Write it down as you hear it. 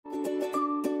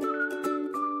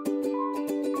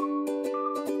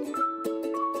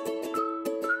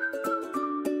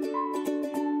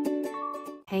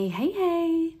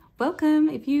Welcome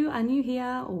if you are new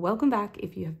here, or welcome back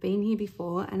if you have been here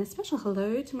before, and a special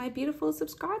hello to my beautiful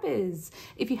subscribers.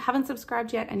 If you haven't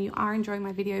subscribed yet and you are enjoying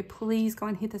my video, please go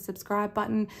and hit the subscribe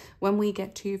button. When we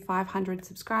get to 500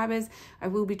 subscribers, I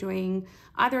will be doing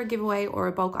either a giveaway or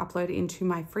a bulk upload into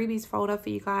my freebies folder for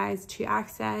you guys to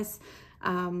access.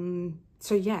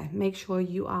 So yeah, make sure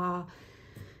you are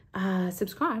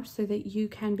subscribed so that you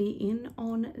can be in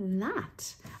on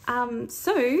that.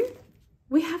 So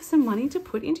we have some money to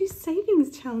put into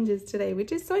savings challenges today,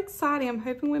 which is so exciting. I'm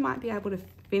hoping we might be able to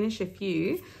finish a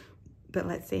few, but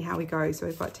let's see how we go. So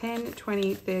we've got 10,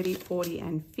 20, 30, 40,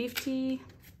 and 50.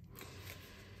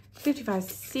 55,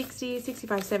 60,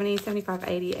 65, 70, 75,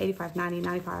 80, 85, 90,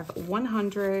 95,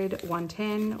 100,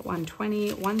 110,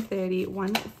 120, 130,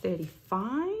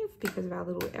 135. Because of our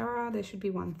little error, there should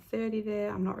be 130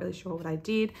 there. I'm not really sure what I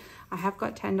did. I have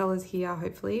got $10 here,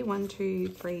 hopefully. 1, 2,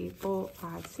 3, 4,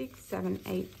 5, 6, 7,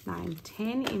 8, 9,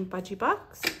 10 in Budgie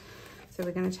bucks. So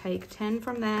we're going to take 10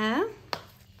 from there.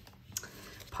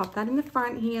 Pop that in the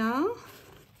front here.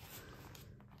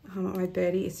 My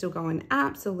birdie is still going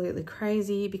absolutely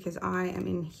crazy because I am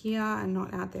in here and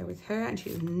not out there with her, and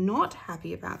she's not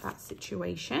happy about that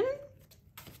situation.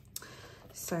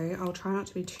 So I'll try not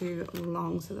to be too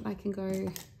long so that I can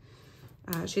go.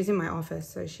 She's in my office,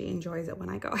 so she enjoys it when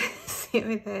I go sit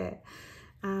with her.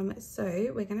 So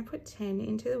we're going to put 10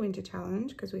 into the winter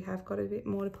challenge because we have got a bit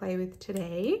more to play with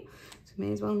today. So we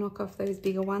may as well knock off those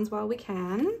bigger ones while we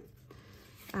can.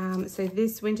 So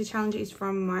this winter challenge is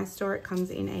from my store. It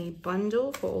comes in a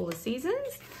bundle for all the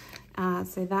seasons.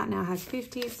 So that now has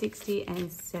 50, 60,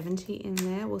 and 70 in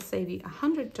there. We'll save you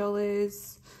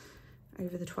 $100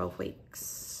 over the 12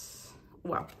 weeks.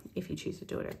 Well, if you choose to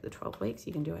do it over the 12 weeks,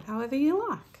 you can do it however you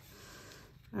like.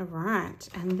 All right,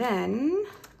 and then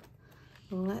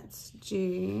let's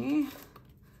do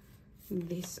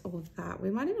this or that.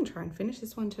 We might even try and finish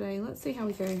this one today. Let's see how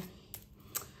we go.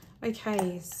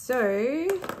 Okay, so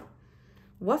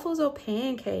waffles or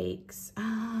pancakes?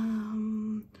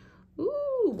 Ooh,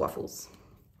 waffles.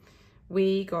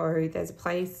 We go, there's a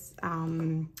place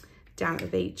down at the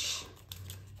beach,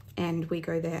 and we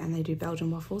go there and they do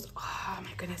Belgian waffles. Oh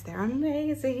my goodness, they're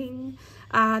amazing.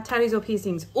 Tattoos or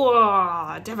piercings?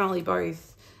 Oh, definitely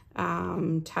both.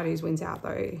 Tattoos wins out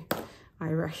though, I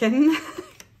reckon.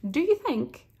 Do you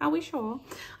think? Are we sure?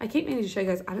 I keep meaning to show you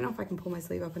guys, I don't know if I can pull my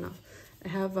sleeve up enough. I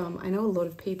have, I know a lot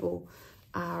of people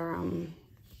are, oh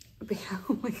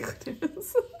my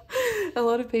goodness. A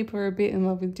lot of people are a bit in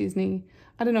love with Disney.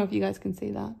 I don't know if you guys can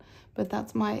see that, but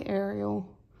that's my Ariel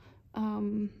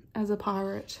as a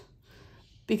pirate,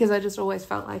 because I just always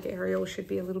felt like Ariel should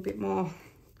be a little bit more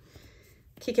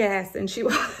kick-ass than she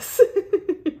was.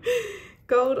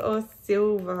 Gold or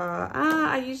silver?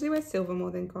 I usually wear silver more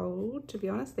than gold, to be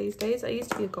honest, these days. I used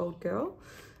to be a gold girl.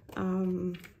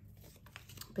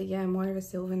 But yeah, I'm more of a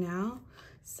silver now.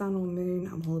 Sun or moon?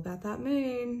 I'm all about that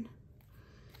moon.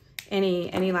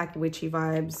 Any like witchy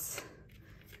vibes.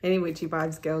 Any witchy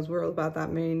vibes, girls, we're all about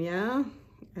that moon, yeah?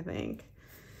 I think.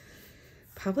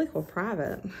 Public or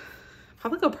private?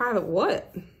 Public or private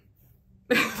what?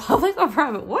 Public or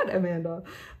private what, Amanda?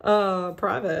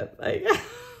 Private. Like,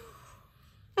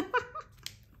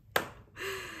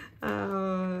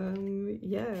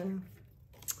 yeah.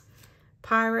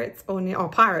 Pirates or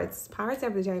pirates. Pirates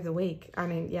every day of the week. I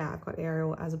mean, yeah, I've got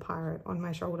Ariel as a pirate on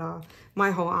my shoulder.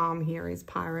 My whole arm here is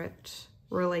pirate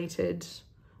related.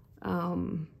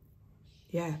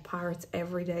 Yeah, pirates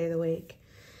every day of the week.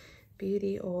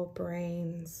 Beauty or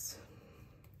brains?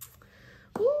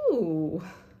 Ooh,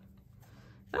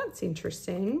 that's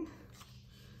interesting.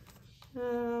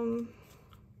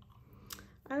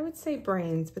 I would say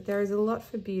brains, but there is a lot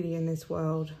for beauty in this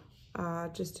world.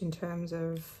 Just in terms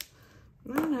of,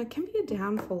 I don't know, it can be a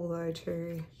downfall though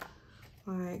too.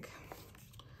 Like,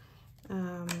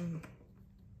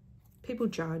 people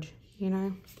judge, you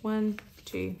know. 1,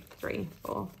 2, 3,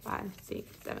 4, 5,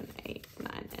 6, 7, 8,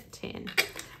 9, and 10.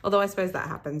 Although I suppose that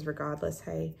happens regardless.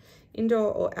 Hey,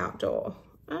 indoor or outdoor?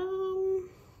 I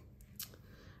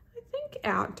think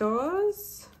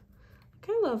outdoors.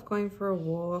 I love going for a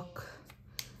walk.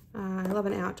 I love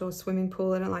an outdoor swimming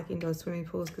pool. I don't like indoor swimming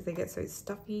pools because they get so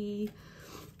stuffy.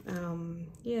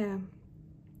 Yeah.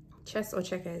 Chess or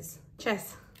checkers?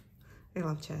 Chess. I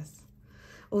love chess.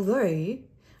 Although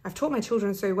I've taught my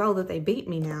children so well that they beat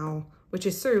me now, which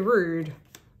is so rude.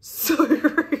 So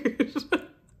rude.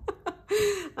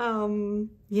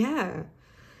 Yeah.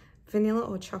 Vanilla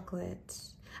or chocolate?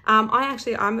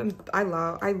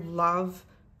 I love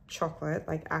chocolate,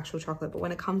 like actual chocolate, but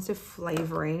when it comes to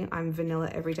flavoring, I'm vanilla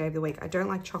every day of the week. I don't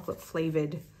like chocolate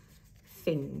flavored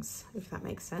things, if that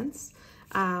makes sense.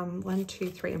 1, 2,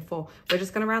 3, and 4. We're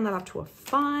just going to round that up to a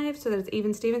 5 so that it's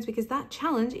even Stevens, because that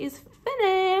challenge is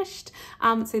finished.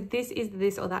 So this is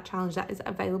this or that challenge that is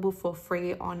available for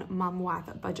free on Mum Wife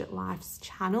Budget Life's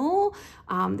channel.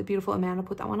 The beautiful Amanda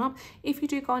put that one up. If you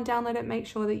do go and download it, make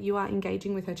sure that you are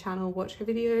engaging with her channel, watch her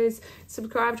videos,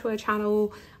 subscribe to her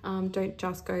channel. Don't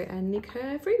just go and nick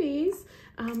her freebies.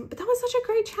 But that was such a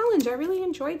great challenge. I really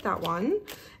enjoyed that one,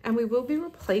 and we will be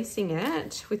replacing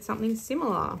it with something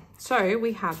similar. So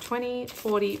we have 20,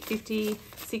 40, 50,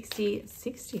 60,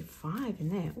 65 in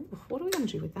there. Ooh, what are we going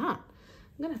to do with that?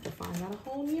 I'm going to have to find that a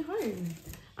whole new home.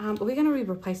 But we're going to be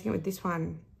replacing it with this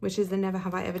one, which is the Never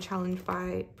Have I Ever Challenge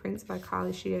by Prince by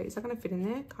Kylie Studio. Is that going to fit in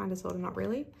there? Kind of, sort of, not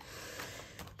really.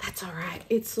 That's all right.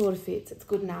 It sort of fits. It's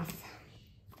good enough.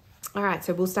 All right,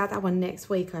 so we'll start that one next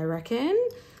week, I reckon.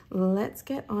 Let's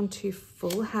get on to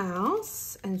Full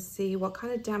House and see what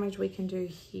kind of damage we can do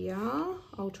here.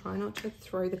 I'll try not to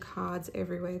throw the cards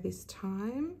everywhere this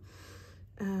time.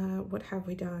 What have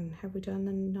we done? Have we done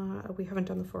the 9? We haven't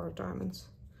done the 4 of diamonds.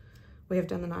 We have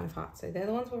done the 9 of hearts. So they're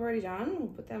the ones we've already done. We'll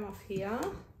put them off here.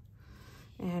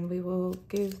 And we will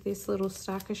give this little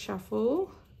stack a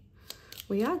shuffle.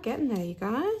 We are getting there, you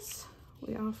guys.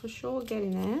 We are for sure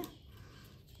getting there.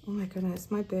 Oh my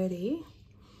goodness, my birdie.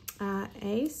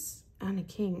 Ace and a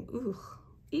king. Ooh,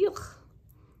 ew.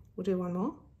 We'll do one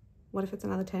more. What if it's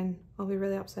another 10? I'll be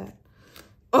really upset.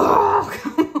 Oh,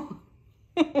 come on.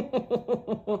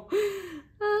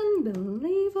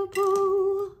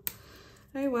 Unbelievable.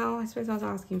 Oh, well, I suppose I was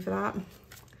asking for that.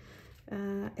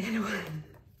 Anyway.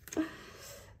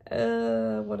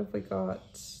 What have we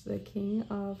got? The King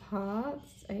of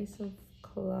Hearts, Ace of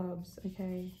Clubs.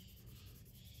 Okay.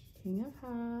 King of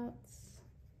Hearts.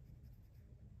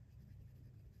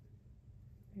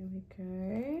 There we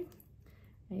go.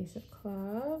 Ace of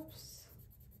Clubs.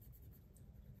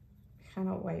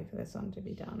 Cannot wait for this one to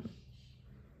be done.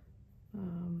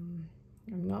 I'm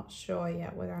not sure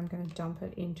yet whether I'm going to dump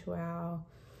it into our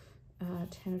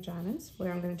 10 of diamonds,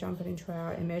 whether I'm going to dump it into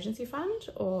our emergency fund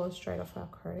or straight off our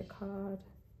credit card.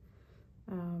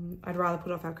 I'd rather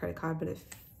put off our credit card, but it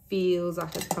feels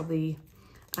like it's probably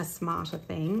a smarter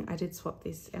thing. I did swap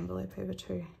this envelope over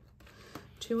to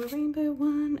a rainbow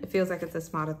one. It feels like it's a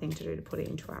smarter thing to do to put it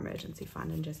into our emergency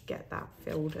fund and just get that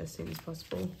filled as soon as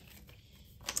possible,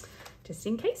 just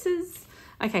in cases.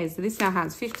 Okay, so this now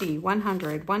has 50,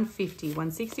 100, 150,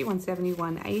 160, 170,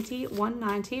 180,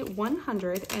 190,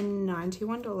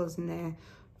 $191 in there.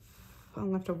 I'm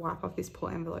gonna have to wipe off this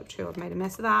poor envelope too. I've made a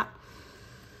mess of that.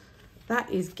 That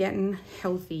is getting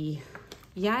healthy.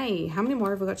 Yay. How many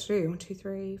more have we got to do? 1, 2,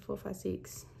 3, 4, 5,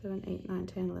 6, 7, 8, 9,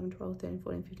 10, 11, 12, 13,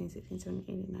 14, 15, 16,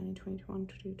 17, 18, 19, 20, 21,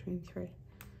 22, 23.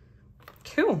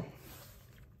 Cool.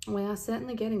 We are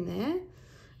certainly getting there.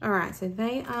 All right, so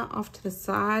they are off to the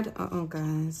side. Uh-oh,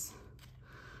 guys.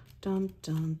 Dun,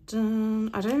 dun, dun.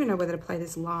 I don't even know whether to play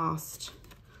this last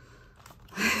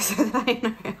so that I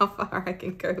know how far I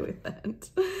can go with it.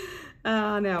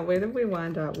 Now, where did we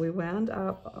wind up? We wound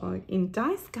up in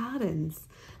Dice Gardens.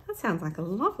 That sounds like a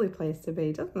lovely place to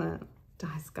be, doesn't it?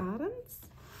 Dice Gardens.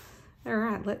 All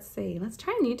right, let's see. Let's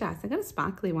try a new dice. I got a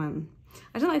sparkly one.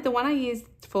 I don't like the one I used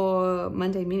for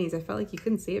Monday minis. I felt like you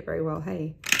couldn't see it very well.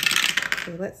 Hey,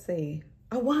 so let's see.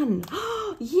 A 1.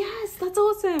 Oh, yes, that's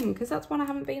awesome, because that's one I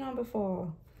haven't been on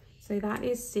before. So that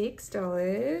is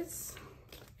 $6.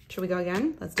 Should we go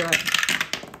again? Let's do it.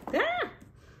 Ah!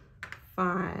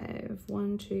 5.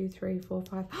 1, 2, 3, 4,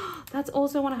 5. That's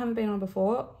also one I haven't been on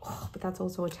before. Oh, but that's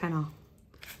also a tenner.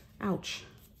 Ouch.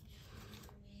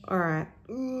 All right.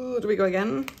 Ooh, do we go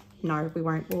again? No, we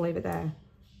won't. We'll leave it there.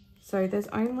 So there's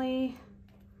only...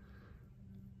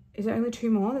 Is there only 2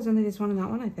 more? There's only this one and that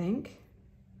one, I think.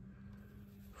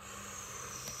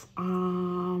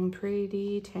 I'm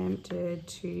pretty tempted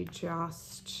to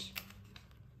just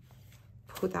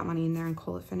put that money in there and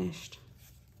call it finished.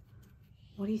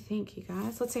 What do you think, you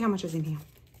guys? Let's see how much is in here.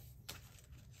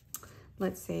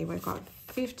 Let's see, we've got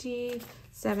 50,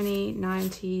 70,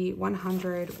 90,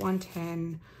 100,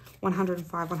 110,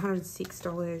 105,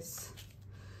 $106.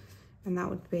 And that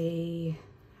would be,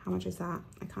 how much is that?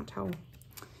 I can't tell.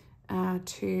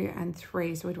 2 and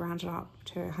 3, so we'd round it up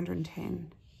to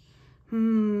 110. I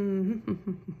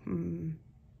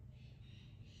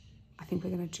think we're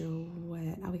gonna do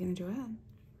it. Are we gonna do it?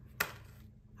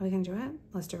 Are we gonna do it?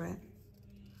 Let's do it.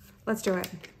 Let's do it.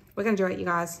 We're gonna do it, you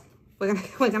guys. We're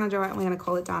gonna do it and we're gonna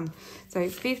call it done. So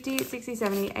 50, 60,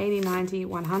 70, 80, 90,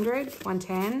 100,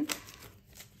 110,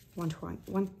 120,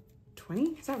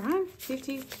 120, is that right?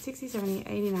 50, 60, 70,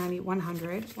 80, 90,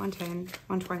 100, 110,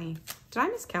 120. Did I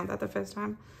miscount that the first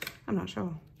time? I'm not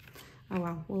sure. Oh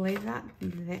well, we'll leave that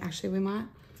there. Actually, we might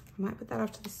might put that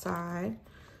off to the side.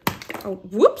 Oh,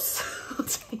 whoops. I'll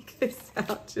take this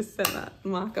out, just send that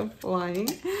marker flying.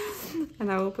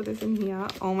 And I will put this in here.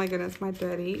 Oh my goodness, my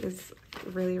birdie is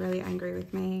really, really angry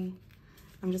with me.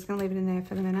 I'm just gonna leave it in there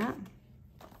for the minute.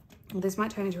 Well, this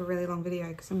might turn into a really long video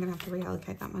because I'm gonna have to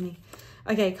reallocate that money.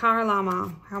 Okay, car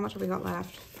alarm. How much have we got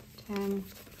left? 10,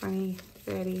 20,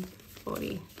 30,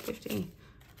 40, 50,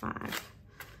 5.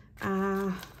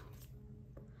 I'm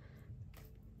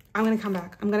gonna come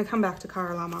back. I'm gonna come back to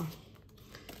car alarm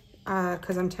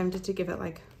because I'm tempted to give it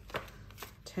like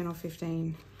 10 or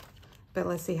 15. But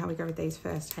let's see how we go with these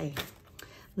first. Hey,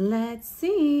 let's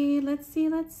see.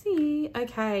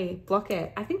 Okay, block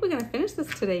it. I think we're gonna finish this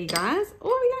today, you guys. Oh,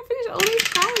 we're gonna finish all these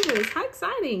challenges. How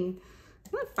exciting.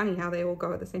 Isn't that funny how they all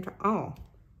go at the same time? Oh,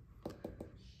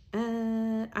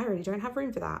 I already don't have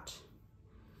room for that.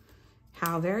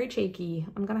 How very cheeky.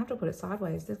 I'm gonna have to put it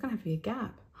sideways. There's gonna have to be a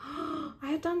gap. I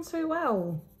had done so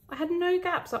well. I had no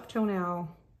gaps up till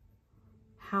now.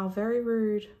 How very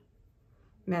rude.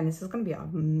 Man, this is gonna be a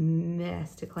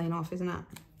mess to clean off, isn't it?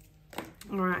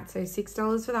 All right, so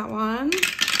 $6 for that one.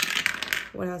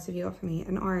 What else have you got for me?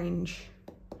 An orange.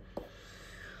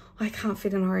 I can't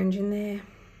fit an orange in there.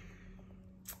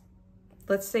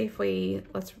 Let's see if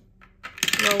let's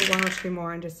roll 1 or 2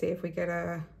 more and just see if we get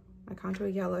a, I can't do a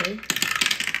yellow.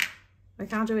 I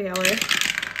can't do a yellow.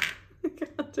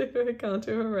 I can't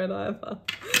do a red either.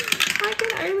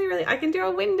 I can do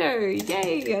a window.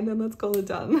 Yay. And then let's call it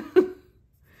done.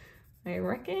 I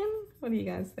reckon. What do you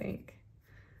guys think?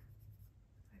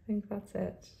 I think that's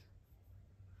it.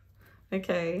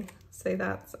 Okay. So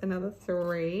that's another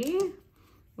 3.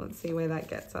 Let's see where that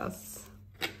gets us.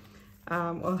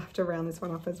 We'll have to round this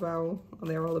one up as well. Oh,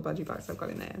 there are all the budgie bucks I've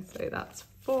got in there. So that's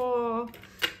 4. So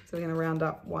we're going to round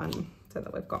up 1 so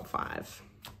that we've got 5.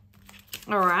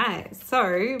 All right,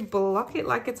 so block it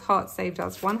like it's hot saved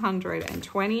us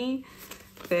 120,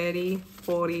 30,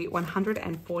 40,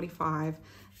 145.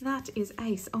 That is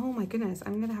ace. Oh my goodness,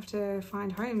 I'm gonna have to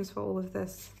find homes for all of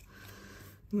this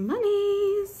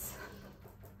monies.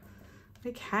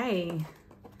 Okay,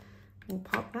 we'll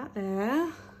pop that there.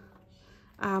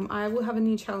 I will have a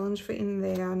new challenge for in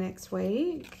there next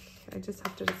week. I just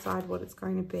have to decide what it's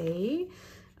going to be.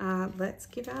 Let's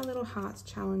give our little hearts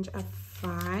challenge a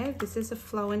 5. This is a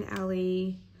Flo and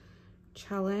Ellie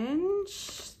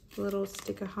challenge. Little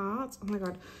sticker hearts. Oh my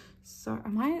god. So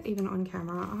am I even on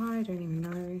camera? I don't even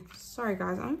know. Sorry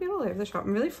guys, I'm a bit all over the shop.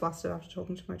 I'm really flustered after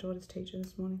talking to my daughter's teacher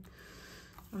this morning.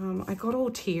 I got all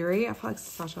teary. I feel like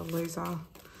such a loser.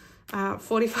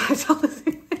 $45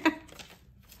 in there.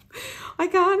 I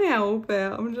can't help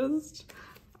it.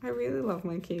 I really love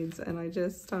my kids, and I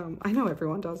just, I know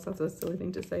everyone does, that's a silly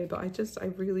thing to say, but I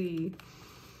really,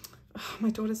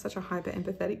 my daughter's such a hyper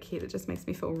empathetic kid. It just makes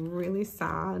me feel really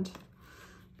sad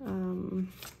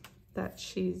that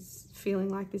she's feeling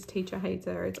like this teacher hates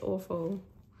her. It's awful.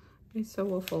 It's so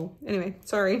awful. Anyway,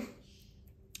 sorry.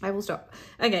 I will stop.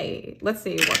 Okay, let's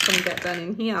see what can we get done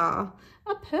in here.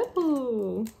 A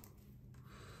purple.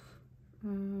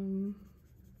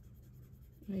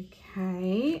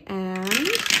 Okay, and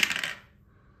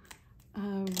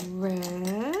a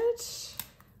red.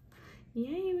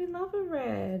 Yay, we love a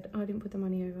red. Oh, I didn't put the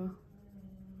money over.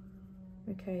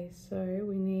 Okay, so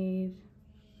we need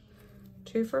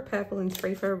 2 for a purple and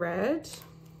 3 for a red.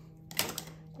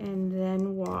 And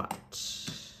then what?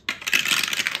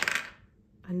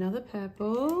 Another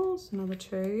purple, so another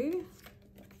 2.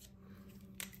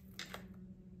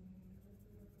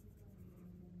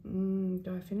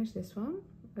 Do I finish this one?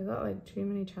 I got like too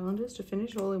many challenges to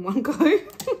finish all in one go.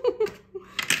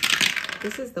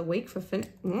 This is the week for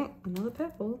another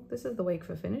purple. This is the week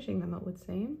for finishing them, it would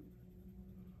seem.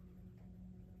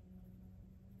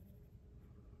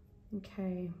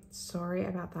 Okay, sorry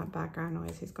about that background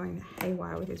noise. He's going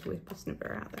haywire with his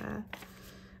whippersnipper out there.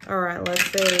 All right, let's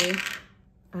see.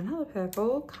 Another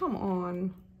purple, come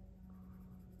on.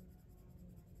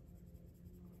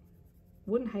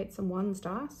 Wouldn't hate some 1s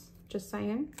dice, just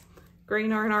saying.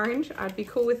 Green or an orange, I'd be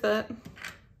cool with it.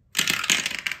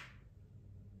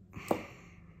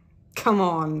 Come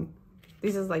on.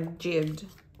 This is like jibbed.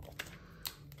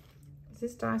 Is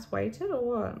this dice weighted or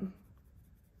what?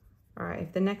 All right,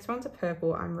 if the next one's a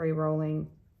purple, I'm re-rolling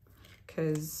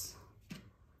because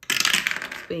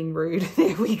it's being rude.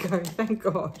 There we go, thank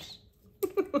gosh.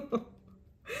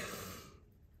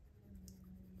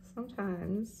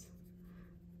 Sometimes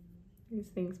these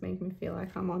things make me feel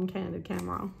like I'm on candid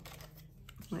camera.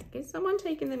 Like, is someone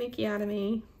taking the mickey out of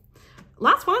me?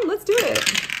 Last one, let's do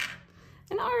it.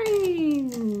 An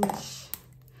orange.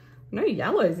 No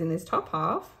yellows in this top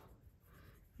half.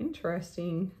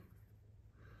 Interesting.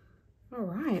 All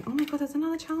right. Oh my God, there's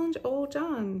another challenge all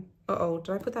done. Uh-oh,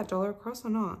 did I put that dollar across or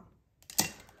not?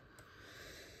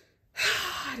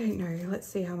 I don't know. Let's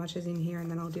see how much is in here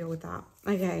and then I'll deal with that.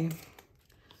 Okay.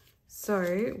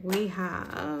 So we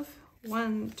have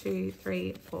 1, 2,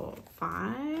 3, 4,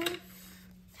 5.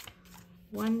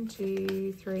 1,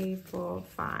 2, 3, 4,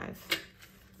 5.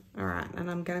 All right, and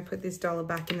I'm going to put this dollar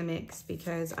back in the mix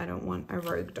because I don't want a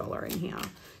rogue dollar in here.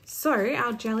 So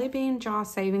our jelly bean jar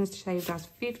savings saved us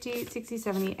 50, 60,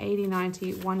 70, 80,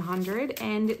 90,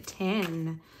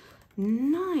 110.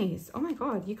 Nice. Oh my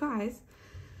God, you guys,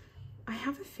 I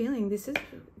have a feeling this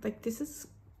is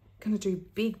going to do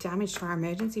big damage to our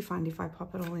emergency fund if I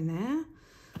pop it all in there.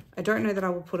 I don't know that I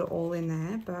will put it all in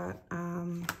there, but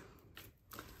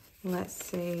let's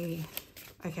see.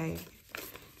 Okay.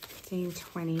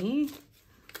 20.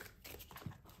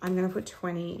 I'm going to put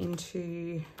 20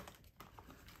 into,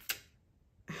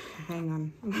 hang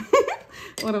on.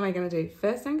 What am I going to do?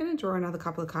 First, I'm going to draw another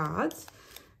couple of cards.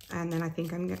 And then I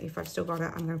think I'm going to, if I've still got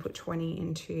it, I'm going to put 20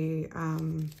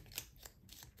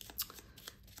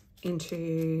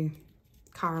 into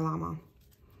car alarm.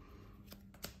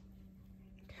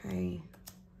 Okay.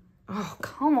 Oh,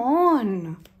 come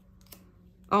on.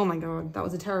 Oh my God, that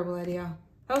was a terrible idea.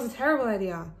 That was a terrible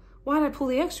idea. Why did I pull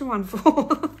the extra one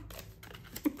for?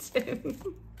 10.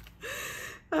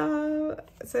 So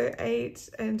 8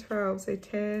 and 12, so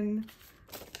 10.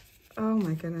 Oh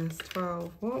my goodness,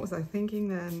 12. What was I thinking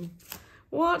then?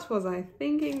 What was I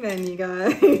thinking then, you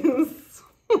guys?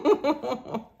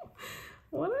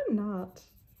 What a nut.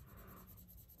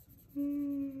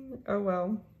 Oh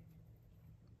well.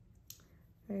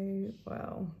 Oh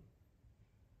well.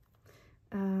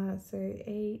 So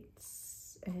 8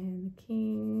 and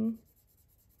king.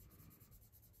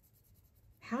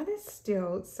 How there's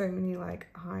still so many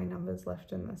like high numbers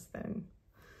left in this then.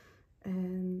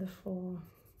 And the 4.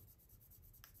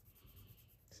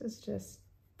 This is just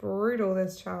brutal,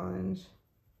 this challenge.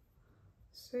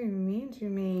 So mean to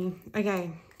me.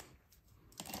 Okay.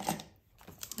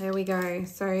 There we go.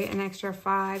 So an extra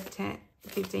 5, 10,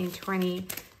 15, 20,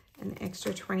 an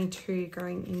extra 22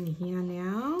 going in here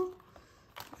now.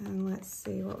 And let's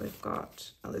see what we've got.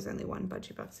 Oh, there's only 1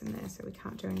 budgie bucks in there, so we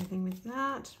can't do anything with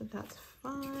that, but that's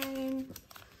fine.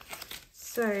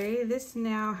 So this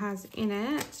now has in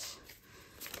it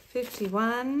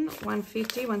 51,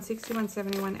 150, 160,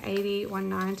 170, 180,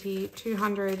 190,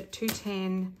 200,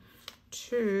 210,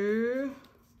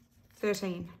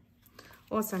 213.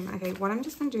 Awesome. Okay, what I'm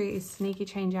just going to do is sneaky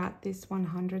change out this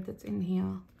 100 that's in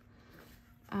here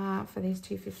for these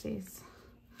 250s.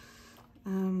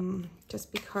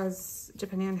 Just because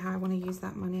depending on how I want to use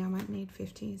that money, I might need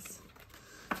 50s.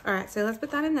 All right, so let's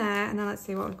put that in there and then let's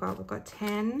see what we've got. We've got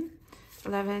 10,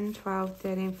 11, 12,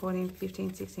 13, 14,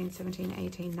 15, 16, 17,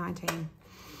 18, 19.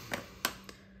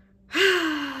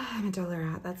 I'm a dollar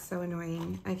out. That's so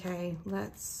annoying. Okay,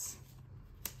 let's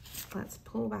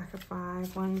pull back a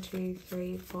 5. 1, 2,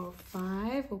 3, 4,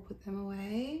 5. We'll put them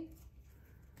away.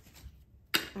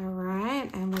 All right,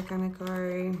 and we're going to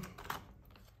go...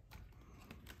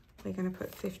 We're going to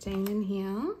put 15 in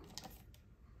here.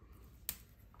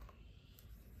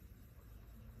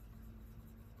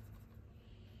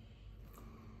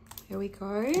 Here we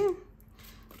go.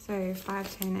 So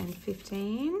 5, 10, and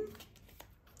 15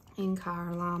 in car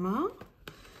alarm,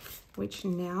 which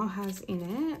now has in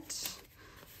it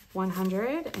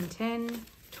 110,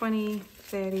 20,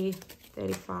 30,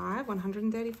 35,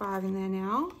 135 in there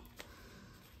now.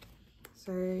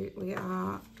 So we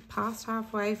are past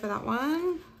halfway for that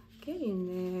one. Get in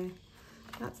there.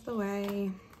 That's the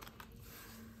way.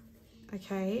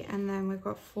 Okay, and then we've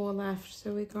got 4 left.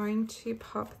 So we're going to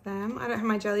pop them. I don't have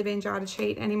my jelly bean jar to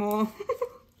cheat anymore.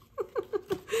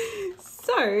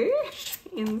 So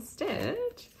instead,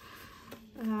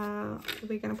 we're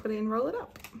going to put it in, roll it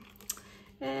up.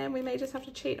 And we may just have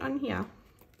to cheat on here.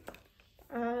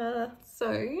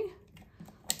 So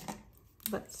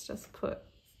let's just put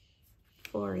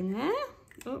 4 in there.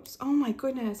 Oops, oh my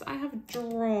goodness, I have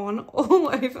drawn all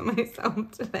over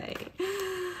myself today.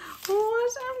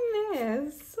 What a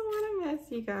mess. What a mess,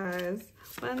 you guys.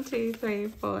 1, 2, 3,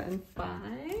 4, and 5.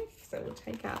 So we'll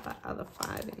take out that other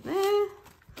 5 in there.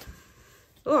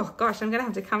 Oh gosh, I'm gonna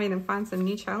have to come in and find some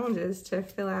new challenges to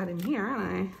fill out in here,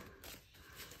 aren't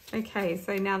I? Okay,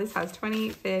 so now this has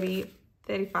 20, 30,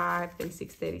 35,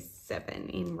 36, 37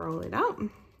 in roll it up.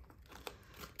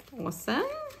 Awesome.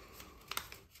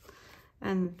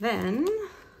 And then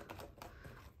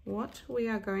what we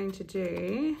are going to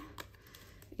do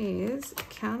is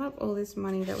count up all this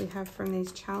money that we have from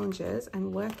these challenges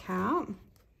and work out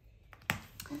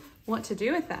what to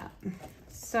do with that.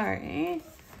 So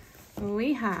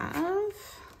we have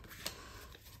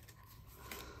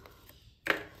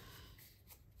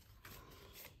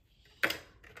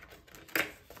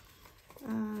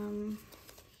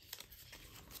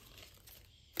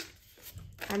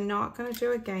I'm not going to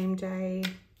do a game day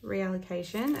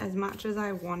reallocation as much as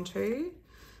I want to.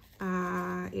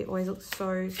 It always looks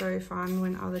so fun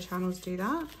when other channels do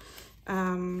that.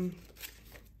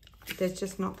 There's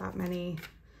just not that many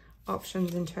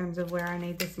options in terms of where I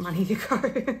need this money to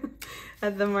go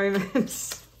at the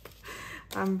moment.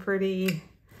 I'm pretty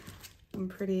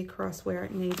across where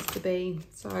it needs to be.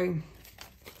 So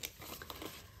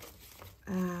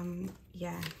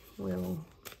yeah, we'll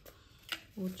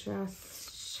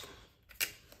just,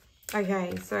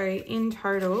 okay, so in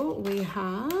total we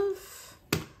have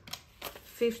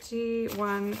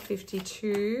 51,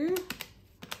 52,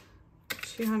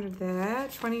 200 there,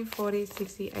 20, 40,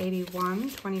 60, 81,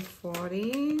 20,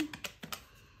 40,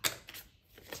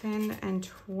 10 and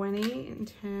 20 in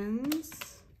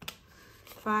tens,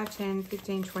 5, 10,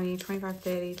 15, 20, 25,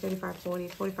 30, 35, 40,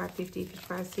 45, 50,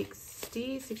 55,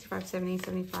 60, 65, 70,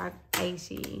 75,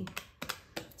 80.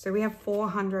 So we have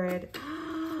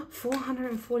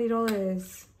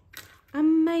 $440.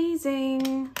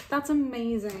 Amazing. That's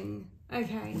amazing.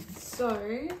 Okay,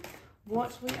 so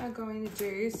what we are going to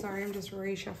do, sorry, I'm just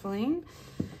reshuffling.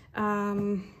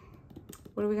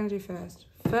 What are we going to do first?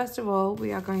 First of all,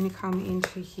 we are going to come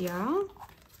into here.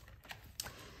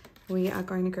 We are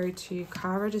going to go to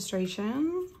car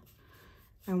registration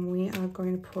and we are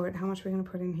going to put, how much are we going to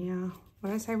put in here? What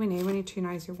did I say we need? We need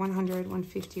 290, so 100,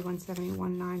 150, 170,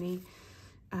 190,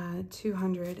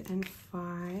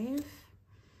 205.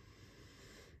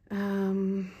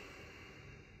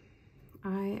 I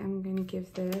am going to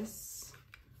give this,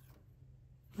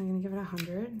 I'm going to give it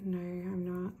 100. No, I'm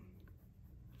not.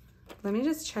 Let me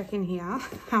just check in here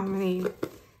how many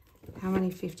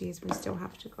 50s we still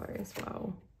have to go as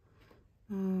well.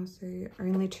 So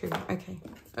only 2. Okay.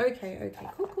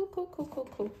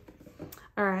 Cool.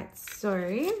 All right, so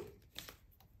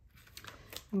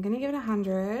I'm going to give it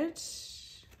 100,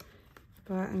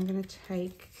 but I'm going to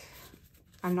take,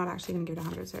 I'm not actually going to give it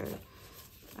 100, so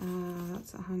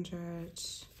that's 100.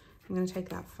 I'm going to take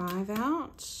that 5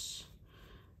 out.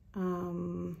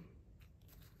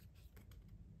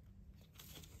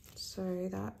 So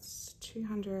that's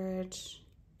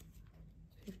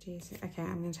 250. Okay,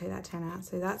 I'm going to take that 10 out.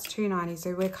 So that's 290.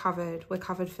 So we're covered. We're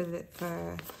covered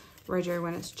for Rojo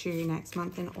when it's due next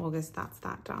month in August. That's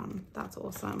that done. That's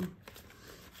awesome.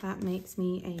 That makes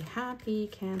me a happy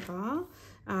camper.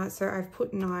 So I've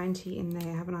put 90 in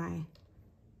there, haven't I?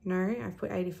 No, I've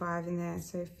put 85 in there.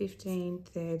 So 15,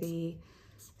 30,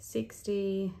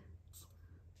 60.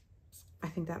 I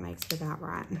think that makes it about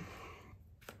right.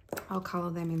 I'll colour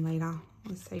them in later.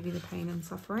 I'll save you the pain and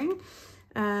suffering.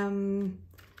 And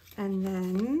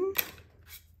then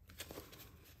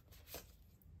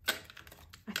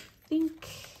I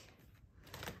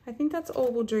think that's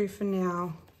all we'll do for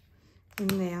now in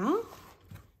there.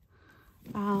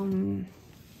 I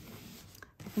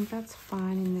think that's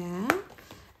fine in there.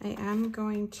 I am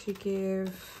going to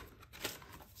give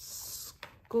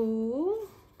school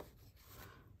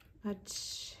a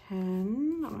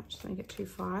 10. I'm just going to get 2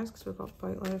 5s because we've got a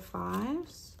boatload of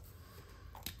 5s.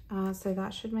 So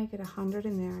that should make it 100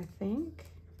 in there, I think.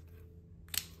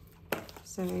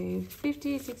 So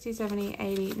 50, 60, 70,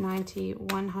 80, 90,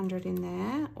 100 in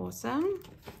there. Awesome.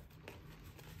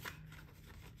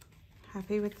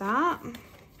 Happy with that.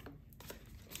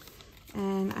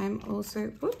 And I'm also,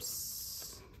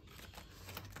 whoops.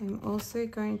 I'm also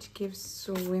going to give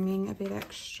swimming a bit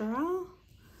extra.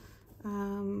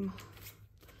 5,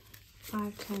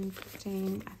 10,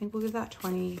 15. I think we'll give that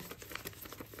 20,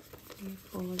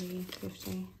 40,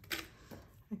 50.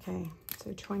 Okay,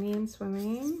 so 20 in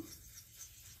swimming.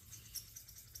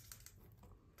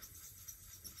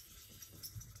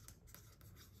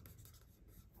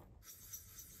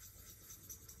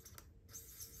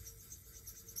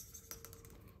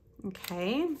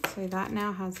 Okay, so that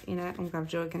now has in it, I'm going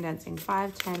to do a condensing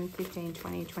 5, 10, 15,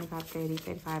 20, 25, 30,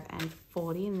 35, and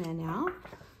 40 in there now.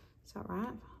 Is that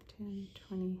right? 10,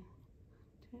 20,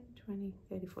 10, 20,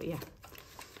 34. Yeah,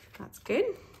 that's good.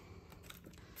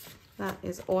 That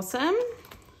is awesome.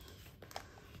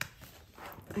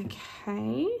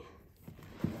 Okay.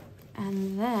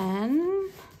 And then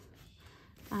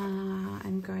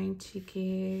I'm going to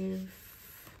give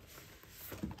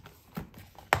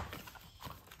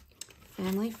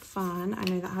family fun. I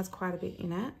know that has quite a bit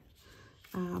in it,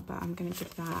 but I'm going to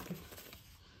give that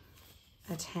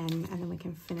a 10 and then we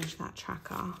can finish that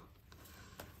tracker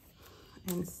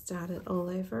and start it all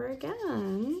over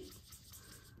again.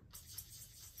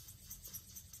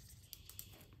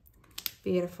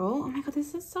 Beautiful. Oh my God,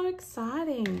 this is so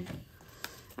exciting.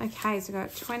 Okay, so we've got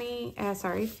 50,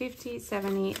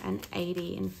 70, and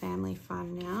 80 in family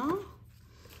fun now,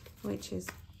 which is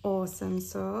awesome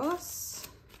sauce.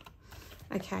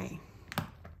 Okay.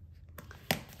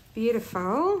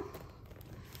 Beautiful.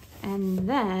 And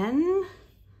then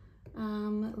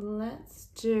let's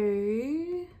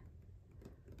do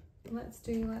what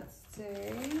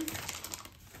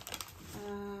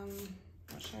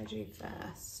should I do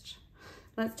first?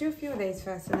 Let's do a few of these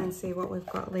first and then see what we've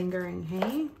got lingering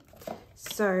here.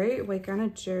 So we're gonna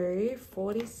do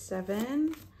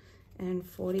 47 and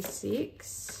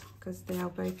 46 because they'll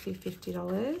both be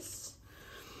 $50.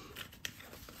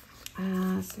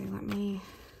 So let me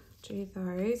do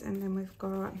those, and then we've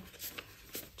got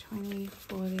 20,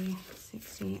 40,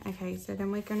 60. Okay, so then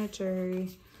we're gonna do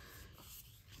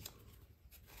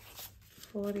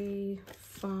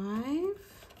 45.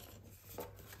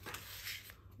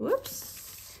 Whoops.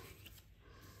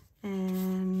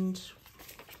 And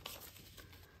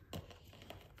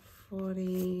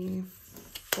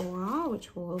 44,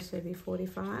 which will also be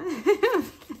 45.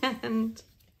 And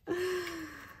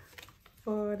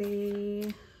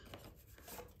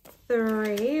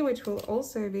 43, which will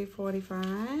also be 45.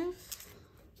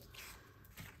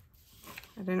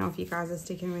 I don't know if you guys are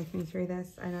sticking with me through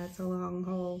this. I know it's a long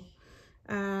haul.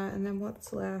 And then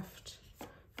what's left?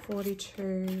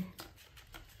 42.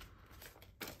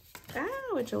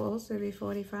 Which will also be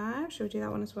 45. Should we do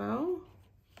that one as well?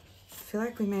 I feel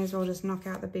like we may as well just knock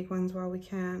out the big ones while we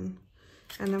can.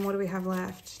 And then what do we have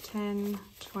left? 10,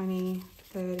 20,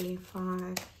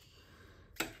 35.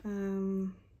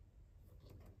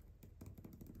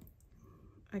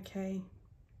 Okay.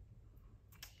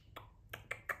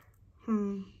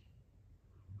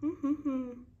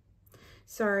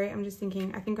 Sorry, I'm just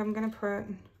thinking. I think I'm gonna put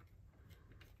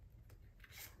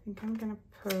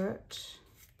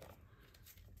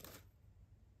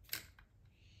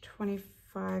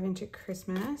 25 into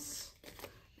Christmas,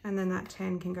 and then that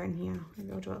 10 can go in here.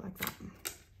 Maybe I'll do it like that.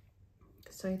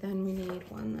 So then we need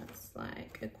one that's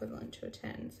like equivalent to a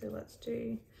 10. So let's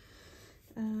do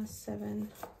 7.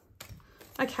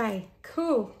 Okay,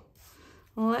 cool.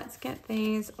 Let's get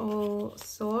these all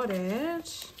sorted.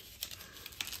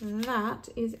 That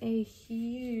is a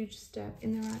huge step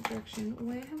in the right direction.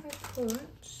 Where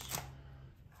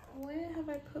have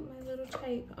I put my little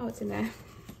tape? Oh, it's in there.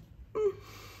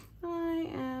 I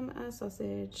am a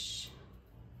sausage.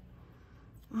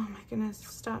 Oh my goodness,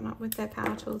 starting up with their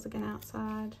power tools again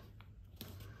outside.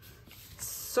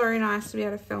 So nice to be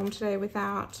able to film today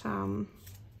without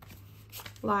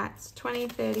lights. 20,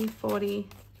 30,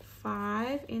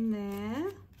 45 in there.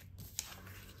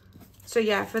 So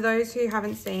yeah, for those who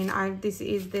haven't seen, this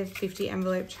is the 50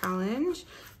 envelope challenge,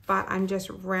 but I'm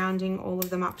just rounding all of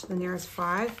them up to the nearest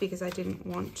 5 because I didn't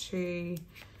want to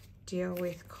deal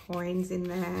with coins in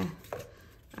there.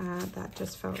 That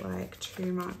just felt like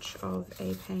too much of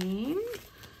a pain.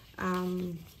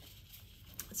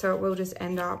 So it will just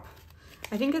end up,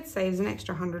 I think it saves an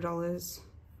extra $100.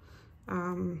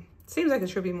 Seems like it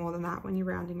should be more than that when you're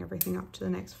rounding everything up to the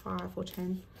next 5 or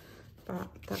 10, but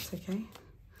that's okay.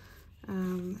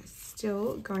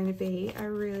 Still going to be a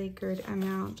really good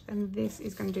amount, and this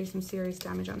is going to do some serious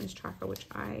damage on this tracker, which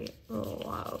I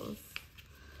love.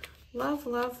 Love,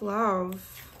 love,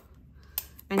 love.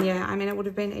 And yeah, I mean, it would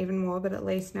have been even more, but at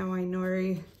least now I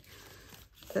know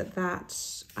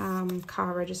that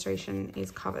car registration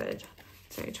is covered.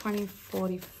 So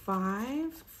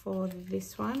 2045 for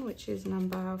this one, which is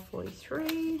number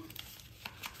 43.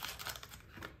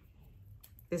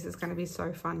 This is going to be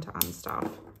so fun to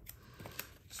unstuff.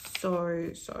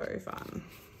 So fun.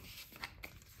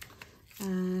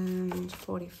 And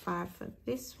 45 for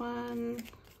this one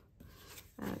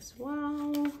as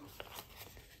well.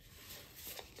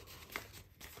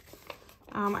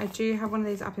 I do have one of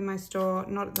these up in my store,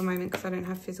 not at the moment because I don't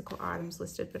have physical items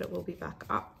listed, but it will be back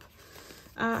up.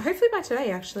 Hopefully by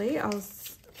today, actually.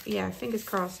 Yeah, fingers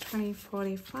crossed.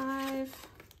 2045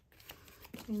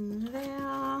 in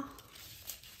there.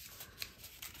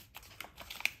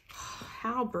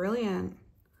 How brilliant.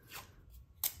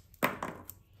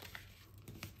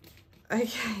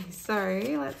 Okay, so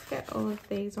let's get all of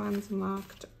these ones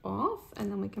marked off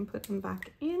and then we can put them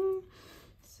back in.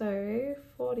 So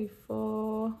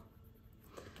 44.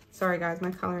 Sorry guys,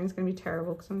 my coloring is going to be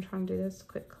terrible because I'm trying to do this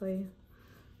quickly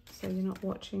so you're not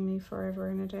watching me forever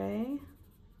and a day.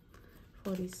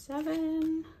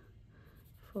 47,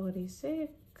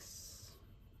 46,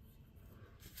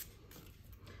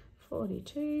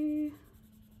 42,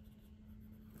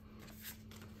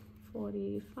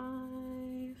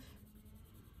 45,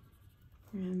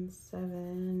 and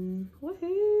 7.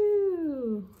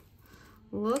 Woohoo!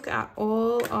 Look at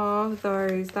all of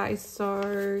those. That is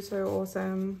so, so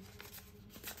awesome.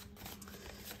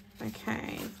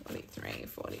 Okay, 43,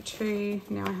 42.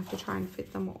 Now I have to try and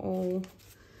fit them all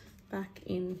back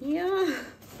in here.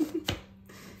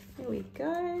 Here we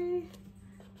go.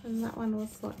 And that one will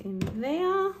slot in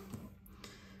there.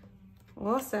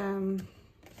 Awesome.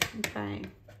 Okay.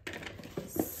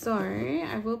 So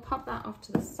I will pop that off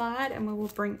to the side and we will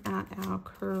bring out our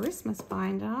Christmas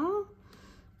binder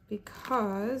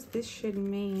because this should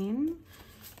mean,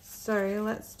 so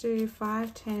let's do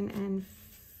 5, 10 and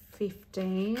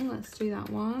 15. Let's do that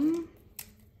one.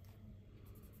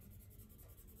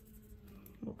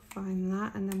 We'll find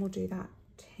that and then we'll do that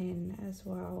 10 as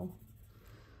well.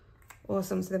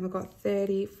 Awesome. So then we've got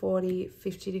 30, 40,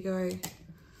 50 to go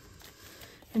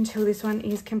until this one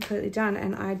is completely done,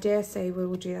 and I dare say we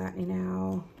will do that in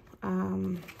our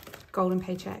golden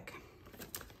paycheck.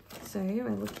 So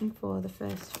we're looking for the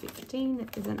first 15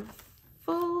 that isn't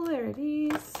full. There it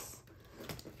is.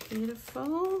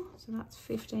 Beautiful. So that's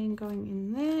 15 going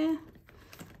in there,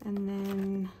 and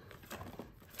then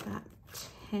that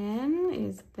 10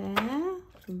 is there.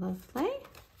 Lovely.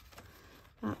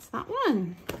 That's that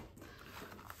one.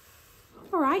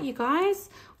 All right, you guys.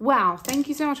 Wow, thank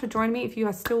you so much for joining me. If you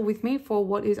are still with me for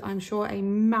what is, I'm sure, a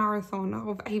marathon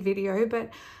of a video, but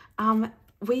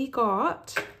we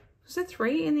got, was it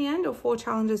 3 in the end or 4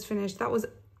 challenges finished? That was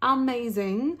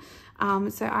amazing.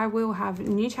 So I will have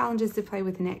new challenges to play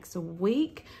with next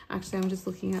week. Actually, I'm just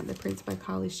looking at the Prince by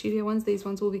Carly Studio ones. These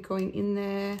ones will be going in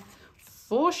there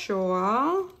for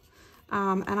sure.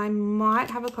 And I might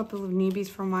have a couple of newbies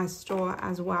from my store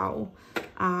as well.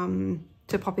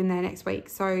 To pop in there next week.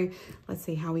 So let's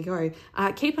see how we go.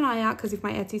 Keep an eye out because if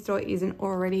my Etsy store isn't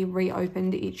already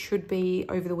reopened, it should be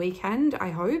over the weekend, I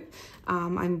hope.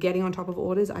 I'm getting on top of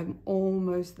orders. I'm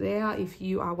almost there. If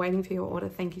you are waiting for your order,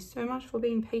 thank you so much for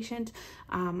being patient.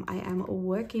 I am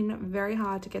working very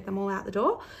hard to get them all out the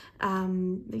door.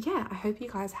 Yeah, I hope you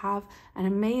guys have an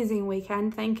amazing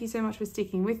weekend. Thank you so much for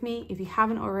sticking with me. If you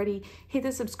haven't already, hit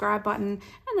the subscribe button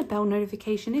and the bell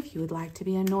notification if you would like to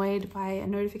be annoyed by a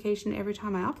notification every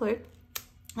time I upload.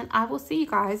 And I will see you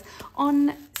guys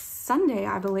on Sunday,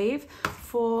 I believe,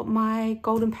 for my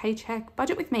golden paycheck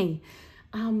budget with me.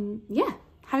 Yeah,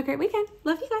 have a great weekend.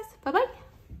 Love you guys. Bye-bye.